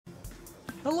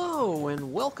Hello,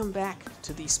 and welcome back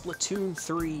to the Splatoon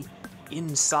 3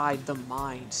 Inside the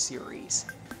Mind series.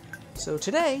 So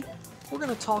today, we're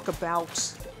going to talk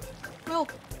about, well,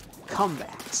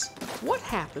 comebacks. What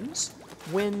happens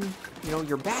when,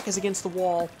 your back is against the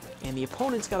wall and the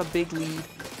opponent's got a big lead?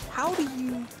 How do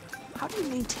you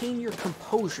maintain your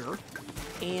composure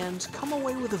and come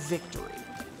away with a victory?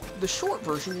 The short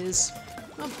version is,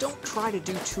 well, don't try to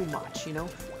do too much, go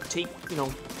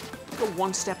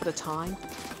one step at a time,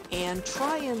 and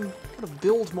try and kind of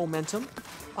build momentum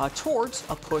towards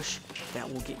a push that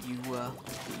will get you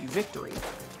victory.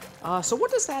 So what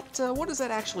does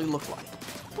that actually look like?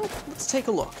 Well, let's take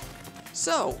a look.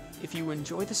 So, if you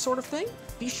enjoy this sort of thing,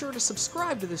 be sure to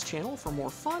subscribe to this channel for more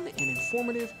fun and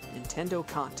informative Nintendo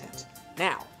content.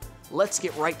 Now, let's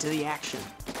get right to the action.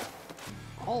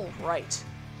 Alright,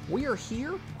 we are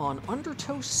here on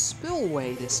Undertow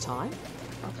Spillway this time,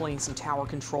 playing some tower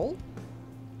control.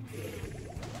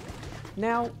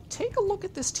 Now, take a look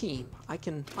at this team. I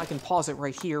can pause it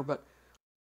right here, but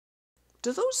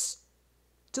do those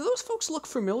folks look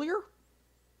familiar?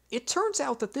 It turns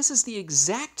out that this is the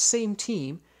exact same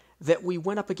team that we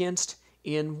went up against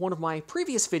in one of my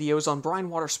previous videos on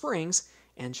Brinewater Springs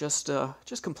and just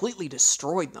completely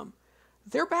destroyed them.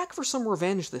 They're back for some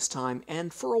revenge this time,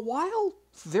 and for a while,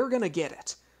 they're gonna get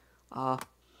it.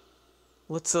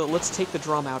 Let's take the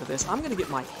drum out of this. I'm gonna get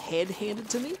my head handed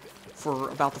to me for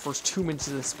about the first 2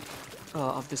 minutes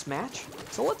of this match.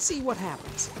 So let's see what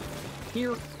happens.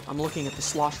 Here, I'm looking at the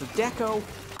Slosher Deco.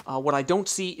 What I don't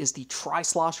see is the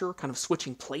Tri-Slosher kind of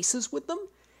switching places with them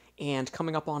and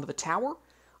coming up onto the tower.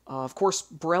 Of course,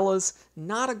 Brella's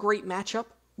not a great matchup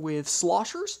with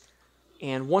Sloshers,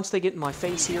 and once they get in my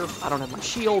face here, I don't have my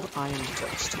shield, I am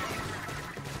toast.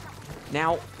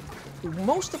 Now,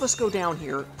 most of us go down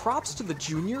here. Props to the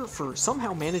Junior for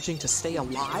somehow managing to stay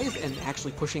alive and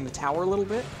actually pushing the tower a little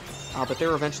bit. But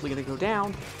they're eventually going to go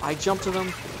down. I jump to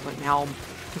them, but now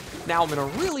I'm in a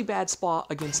really bad spot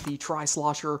against the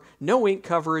Tri-Slosher. No ink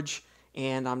coverage,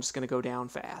 and I'm just going to go down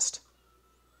fast.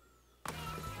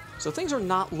 So things are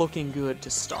not looking good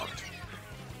to start.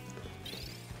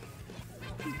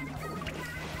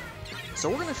 So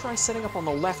we're going to try setting up on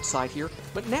the left side here,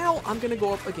 but now I'm going to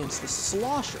go up against the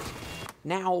Slosher.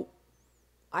 Now,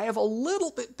 I have a little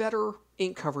bit better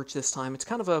ink coverage this time. It's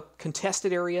kind of a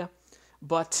contested area,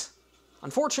 but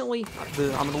unfortunately, I'm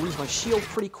going to lose my shield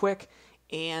pretty quick,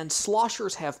 and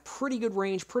Sloshers have pretty good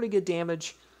range, pretty good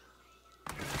damage.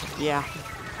 Yeah,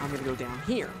 I'm going to go down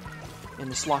here, and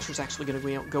the Slosher's actually going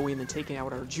to go in and take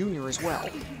out our Junior as well.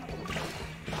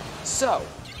 So,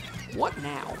 what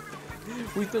now?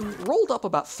 We've been rolled up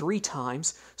about 3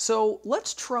 times, so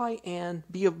let's try and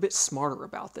be a bit smarter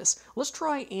about this. Let's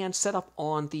try and set up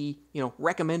on the,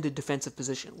 recommended defensive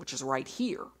position, which is right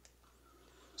here.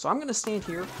 So I'm going to stand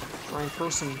here, try and throw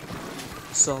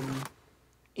some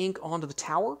ink onto the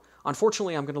tower.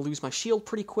 Unfortunately, I'm going to lose my shield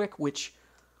pretty quick, which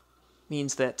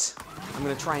means that I'm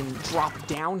going to try and drop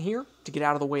down here to get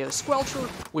out of the way of the Squelcher,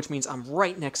 which means I'm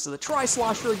right next to the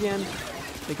Tri-Slosher again.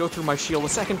 They go through my shield a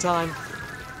second time.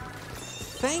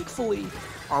 Thankfully,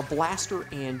 our Blaster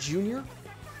and Junior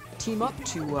team up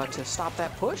to stop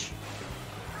that push,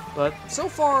 but so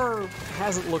far, it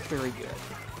hasn't looked very good.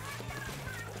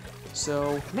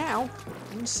 So now,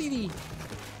 you can see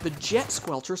the Jet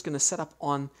Squelcher is going to set up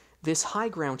on this high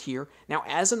ground here. Now,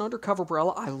 as an Undercover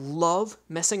Brella, I love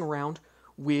messing around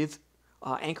with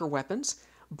anchor weapons,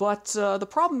 but the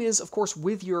problem is, of course,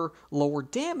 with your lower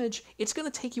damage, it's going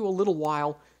to take you a little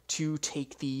while to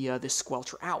take this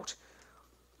Squelcher out,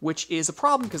 which is a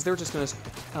problem because they're just going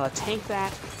to tank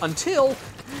that until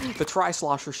the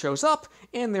Tri-Slosher shows up,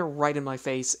 and they're right in my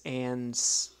face, and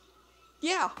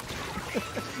yeah,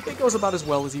 it goes about as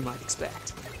well as you might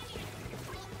expect.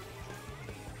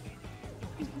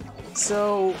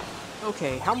 So,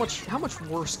 okay, how much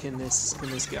worse can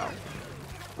this go?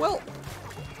 Well,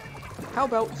 how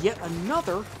about yet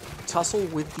another tussle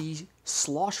with the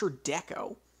Slosher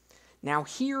Deco? Now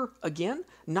here, again,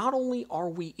 not only are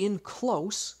we in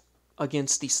close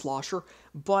against the Slosher,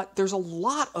 but there's a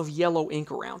lot of yellow ink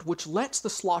around, which lets the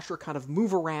Slosher kind of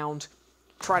move around,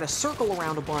 try to circle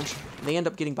around a bunch, and they end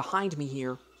up getting behind me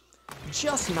here.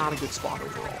 Just not a good spot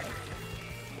overall.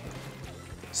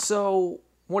 So,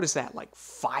 what is that, like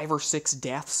 5 or 6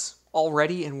 deaths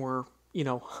already, and we're,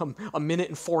 a minute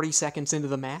and 40 seconds into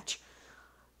the match?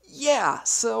 Yeah,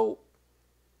 so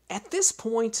at this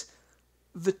point,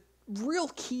 the real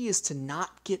key is to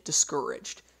not get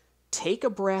discouraged. Take a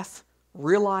breath,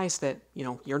 realize that,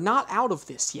 you're not out of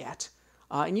this yet,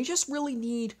 and you just really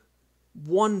need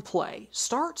one play.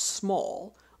 Start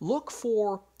small, look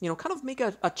for, kind of make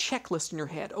a checklist in your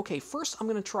head. Okay, first I'm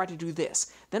going to try to do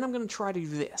this. Then I'm going to try to do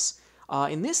this.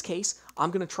 In this case,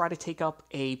 I'm going to try to take up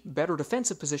a better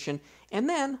defensive position, and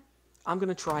then I'm going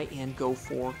to try and go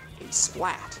for a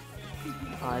splat.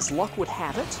 As luck would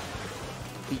have it,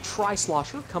 the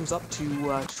Tri-Slosher comes up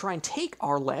to try and take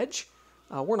our ledge.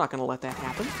 We're not going to let that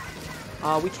happen.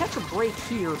 We catch a break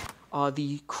here.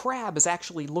 The crab is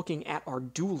actually looking at our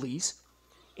dualies,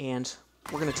 and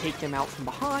we're going to take them out from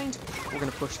behind. We're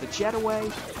going to push the jet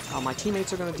away. My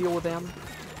teammates are going to deal with them.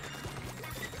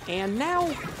 And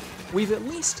now we've at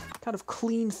least kind of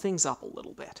cleaned things up a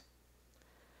little bit.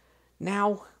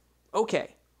 Now,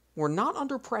 okay, we're not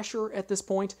under pressure at this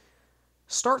point.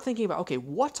 Start thinking about, okay,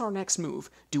 what's our next move?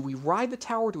 Do we ride the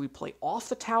tower? Do we play off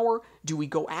the tower? Do we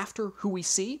go after who we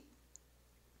see?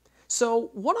 So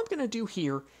what I'm going to do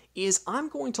here is I'm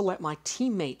going to let my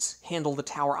teammates handle the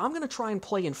tower. I'm going to try and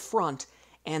play in front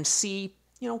and see,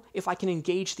 if I can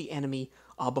engage the enemy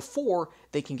before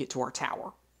they can get to our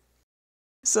tower.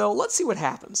 So let's see what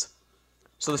happens.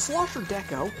 So the Slosher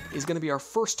Deco is going to be our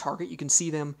first target. You can see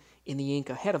them in the ink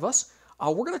ahead of us.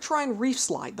 We're going to try and reef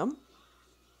slide them.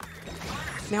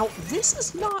 Now, this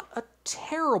is not a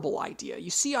terrible idea. You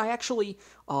see, I actually,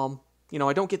 I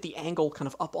don't get the angle kind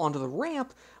of up onto the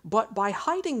ramp, but by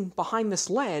hiding behind this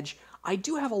ledge, I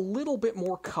do have a little bit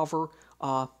more cover,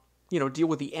 deal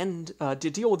with the end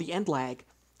lag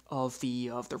of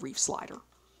the reef slider.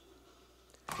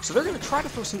 So they're going to try to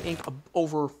throw some ink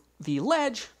over the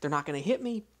ledge. They're not going to hit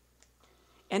me.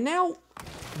 And now,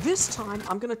 this time,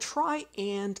 I'm going to try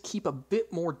and keep a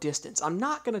bit more distance. I'm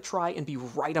not going to try and be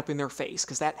right up in their face,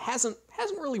 because that hasn't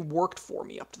really worked for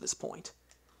me up to this point.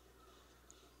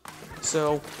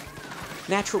 So,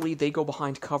 naturally, they go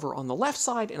behind cover on the left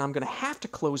side, and I'm going to have to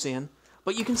close in.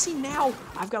 But you can see now,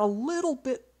 I've got a little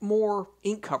bit more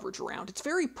ink coverage around. It's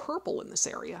very purple in this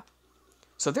area.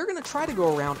 So they're going to try to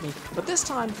go around me, but this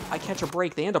time, I catch a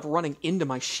break. They end up running into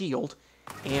my shield,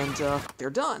 and they're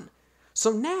done.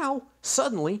 So now,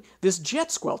 suddenly, this Jet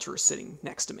Squelcher is sitting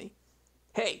next to me.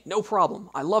 Hey, no problem.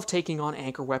 I love taking on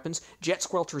anchor weapons. Jet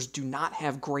Squelchers do not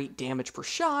have great damage per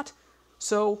shot,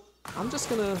 so I'm just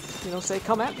gonna, say,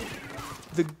 come at me.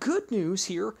 The good news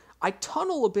here, I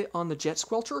tunnel a bit on the Jet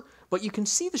Squelcher, but you can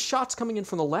see the shots coming in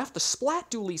from the left. The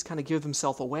Splat Dualies kind of give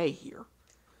themselves away here.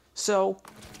 So,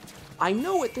 I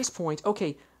know at this point,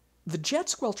 okay, the Jet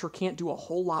Squelcher can't do a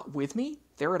whole lot with me.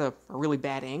 They're at a really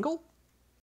bad angle.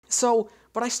 So,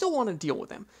 but I still want to deal with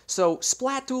them. So,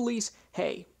 Splat Dualies,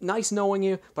 hey, nice knowing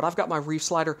you, but I've got my Reef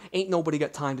Slider. Ain't nobody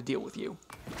got time to deal with you.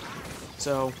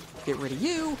 So, get rid of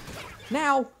you.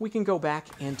 Now, we can go back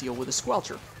and deal with the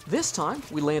Squelcher. This time,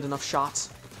 we land enough shots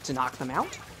to knock them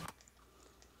out.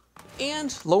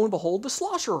 And, lo and behold, the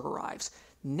Slosher arrives.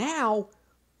 Now,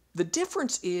 the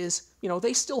difference is,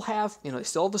 they still have, they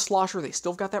still have the Slosher, they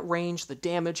still got that range, the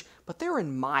damage, but they're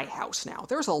in my house now.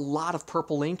 There's a lot of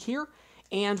purple ink here.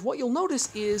 And what you'll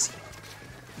notice is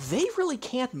they really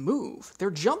can't move.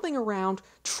 They're jumping around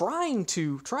trying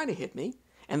to hit me,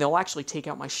 and they'll actually take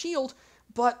out my shield,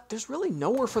 but there's really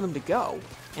nowhere for them to go.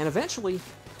 And eventually,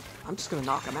 I'm just going to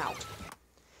knock them out.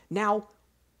 Now,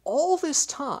 all this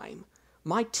time,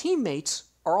 my teammates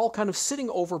are all kind of sitting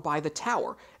over by the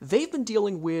tower. They've been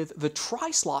dealing with the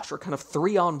Tri-Slosher kind of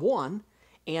 3-on-1,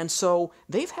 and so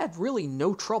they've had really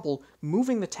no trouble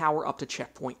moving the tower up to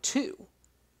checkpoint 2.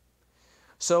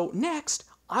 So next,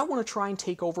 I want to try and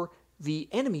take over the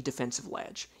enemy defensive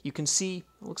ledge. You can see,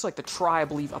 it looks like the Tri, I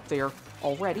believe, up there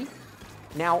already.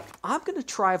 Now, I'm going to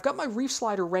try, I've got my Reef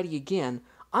Slider ready again.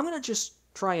 I'm going to just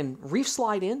try and Reef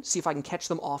Slide in, see if I can catch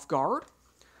them off guard.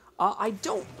 I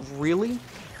don't really.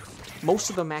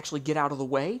 Most of them actually get out of the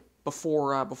way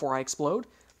before I explode.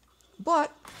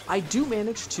 But I do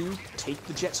manage to take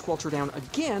the Jet Squelcher down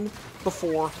again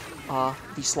before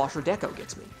the Slosher Deco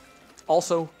gets me.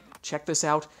 Also, check this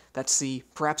out. That's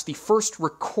perhaps the first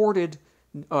recorded,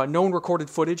 known recorded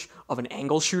footage of an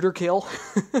angle shooter kill.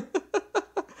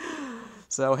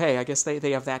 So, hey, I guess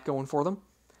they have that going for them.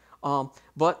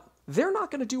 But they're not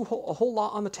going to do a whole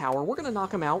lot on the tower. We're going to knock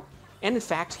them out. And in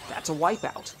fact, that's a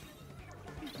wipeout.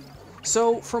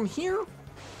 So from here,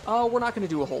 we're not going to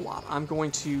do a whole lot. I'm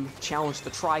going to challenge the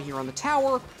Tri here on the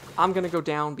tower. I'm going to go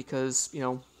down because,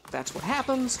 that's what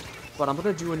happens. But I'm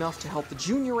going to do enough to help the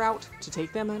Junior out to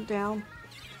take them down.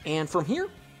 And from here,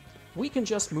 we can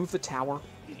just move the tower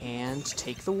and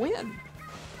take the win.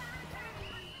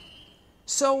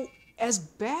 So, as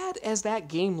bad as that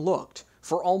game looked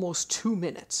for almost 2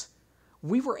 minutes,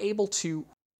 we were able to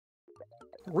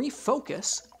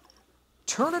refocus,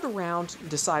 turn it around, and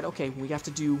decide, okay, we have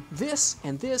to do this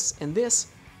and this and this,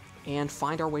 and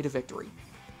find our way to victory.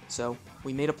 So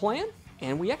we made a plan,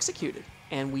 and we executed,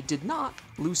 and we did not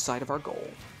lose sight of our goal.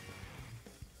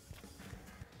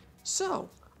 So,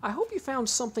 I hope you found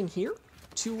something here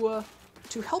to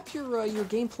help your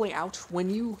gameplay out when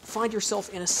you find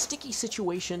yourself in a sticky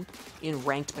situation in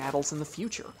ranked battles in the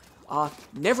future.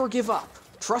 Never give up.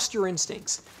 Trust your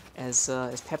instincts, as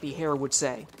Peppy Hare would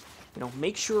say. You know,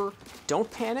 make sure,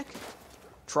 don't panic.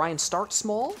 Try and start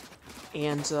small,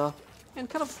 and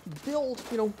kind of build.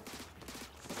 You know,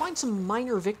 find some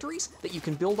minor victories that you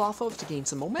can build off of to gain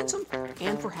some momentum,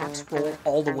 and perhaps roll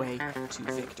all the way to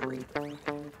victory.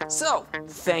 So,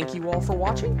 thank you all for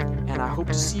watching, and I hope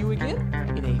to see you again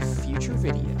in a future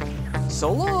video.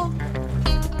 So long!